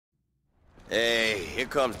Hey, here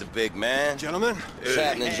comes the big man. Gentlemen? What's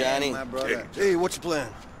happening, Johnny? My brother. Hey, what's your plan?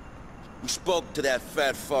 We spoke to that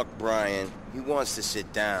fat fuck, Brian. He wants to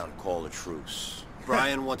sit down, call a truce.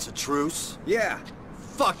 Brian wants a truce? Yeah.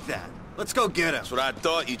 Fuck that. Let's go get him. That's what I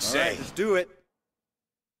thought you'd say. All right, let's do it.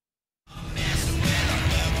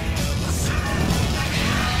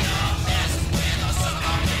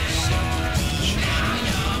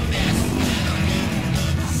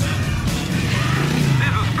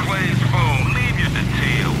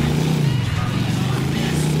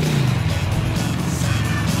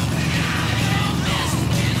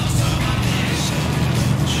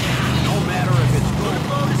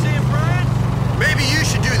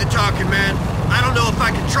 Man, I don't know if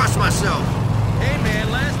I can trust myself. Hey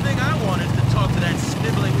man, last thing I wanted is to talk to that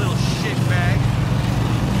sniveling little shitbag.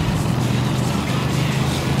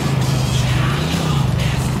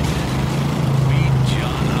 Meet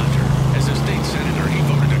John Hunter. As a state senator, he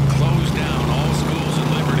voted to close down all schools in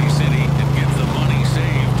Liberty City and give the money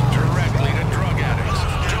saved directly to drug addicts.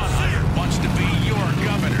 John Hunter wants to be your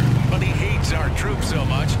governor, but he hates our troops so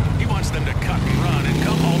much, he wants them to cut and run and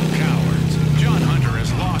come home cowards. John Hunter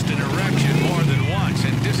has lost an erection more than once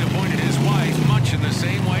and disappointed his wife much in the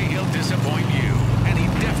same way he'll disappoint you. And he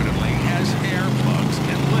definitely has air plugs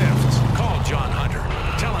and lifts. Call John Hunter.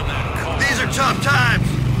 Tell him that call. These are tough times.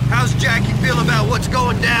 How's Jackie feel about what's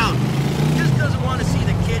going down? Just doesn't want to see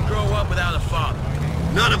the kid grow up without a father.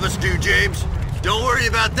 None of us do, James. Don't worry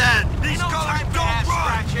about that. These colors don't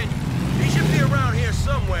run! He should be around here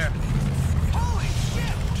somewhere. Holy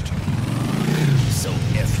shit! So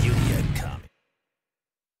F you yet, come.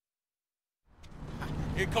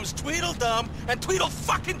 Here comes Tweedledum and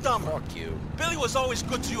Tweedle-fucking-Dumber. Fuck you. Billy was always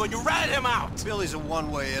good to you and you ratted him out. Billy's a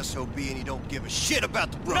one-way SOB and he don't give a shit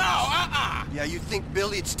about the No, brothers. Yeah, you think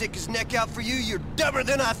Billy'd stick his neck out for you? You're dumber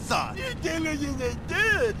than I thought.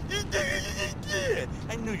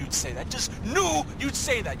 I knew you'd say that. Just knew you'd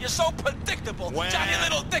say that. You're so predictable, Johnny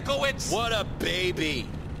Little Dicklewitz. What a baby.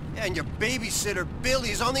 And your babysitter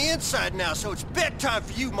Billy's on the inside now, so it's bedtime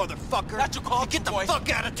for you, motherfucker. Not your call, Get the boy. fuck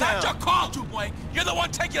out of town. Not your call, boy. You're the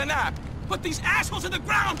one taking a nap. Put these assholes in the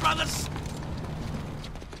ground, brothers.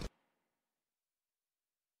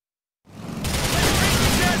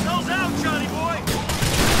 These assholes out, Johnny boy!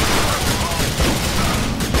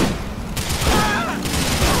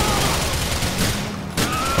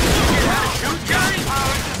 Shoot, Johnny!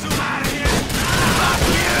 Zoom out of here! Fuck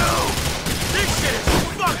you! This shit is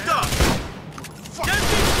fucked up! Get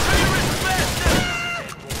these traitorous bastards!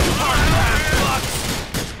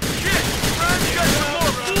 Shit! Brian's got some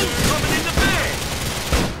more fools coming in the bed!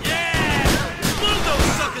 Yeah! Move those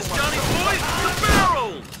suckers, Johnny boy! The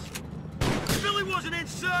barrels! If Billy wasn't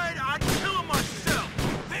inside, I'd kill him myself!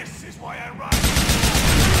 This is why I ride.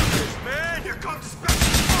 Man, Here comes special.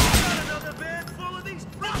 got another bed full of these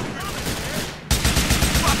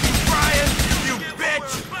Fucking Brian, you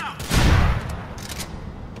bitch!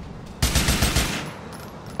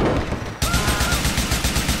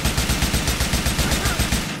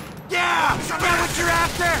 Yeah! Is that what you're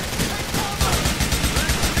after?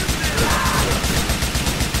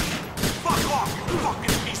 Fuck off, you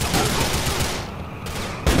fucking piece of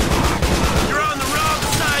You're on the wrong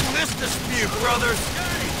side in this dispute, brothers.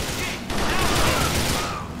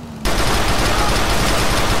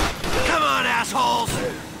 Come on, assholes!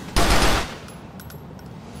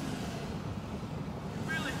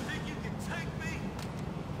 Really think you can take me?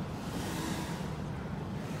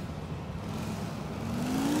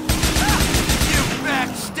 You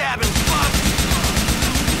backstabbing fuck!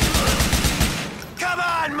 Come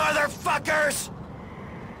on, motherfuckers!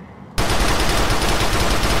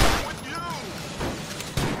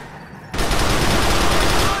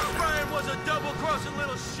 Brian was a double-crossing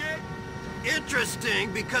little shit.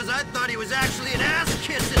 Interesting, because I thought he was actually an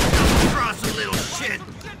ass-kissing, double-crossing little shit.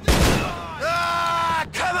 Ah,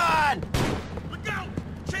 come on! Look out!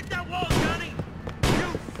 Check that wall, Johnny!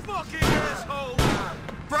 You fucking asshole!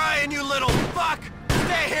 Brian, you little fuck!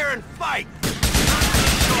 Stay here and fight!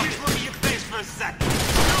 Just look at your face for a second.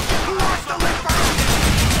 Who wants to live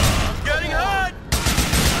first? Getting hot!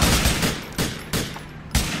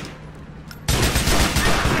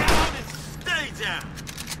 Down and stay down!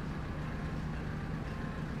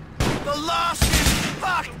 The loss is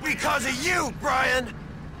fucked because of you, Brian!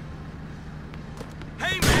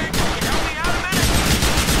 Hey man, can you help me out a minute?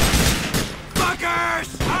 Fuckers!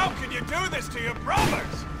 How can you do this to your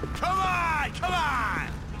brothers? Come on, come on!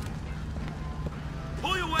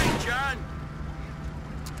 Pull your weight, John!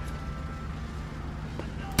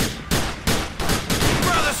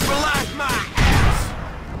 Brothers for life, my ass!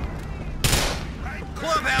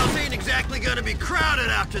 Clubhouse ain't exactly gonna be crowded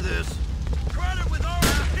after this. credit with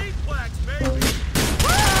RIP plaques, baby!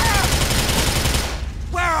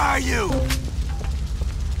 Where are you?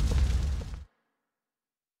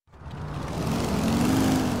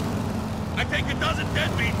 I take a dozen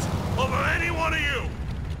deadbeats over any one of you!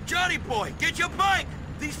 Johnny boy, get your bike!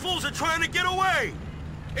 These fools are trying to get away!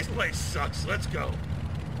 This place sucks, let's go.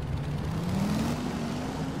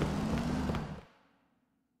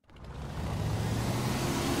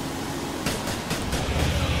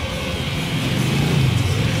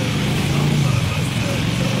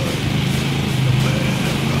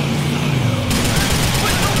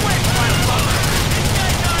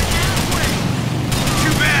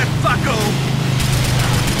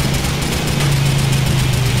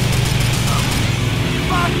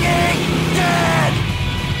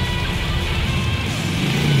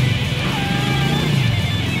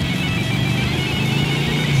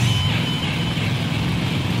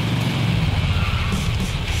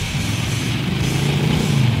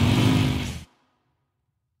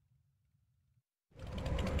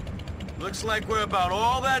 Looks like we're about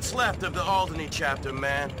all that's left of the Alderney chapter,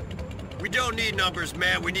 man. We don't need numbers,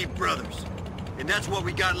 man. We need brothers. And that's what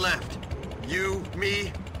we got left. You,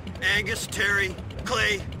 me, Angus, Terry,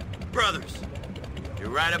 Clay, brothers. You're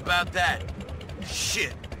right about that.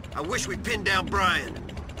 Shit. I wish we pinned down Brian.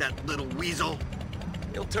 That little weasel.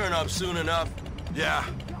 He'll turn up soon enough. Yeah,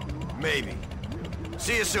 maybe.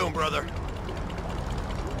 See you soon, brother.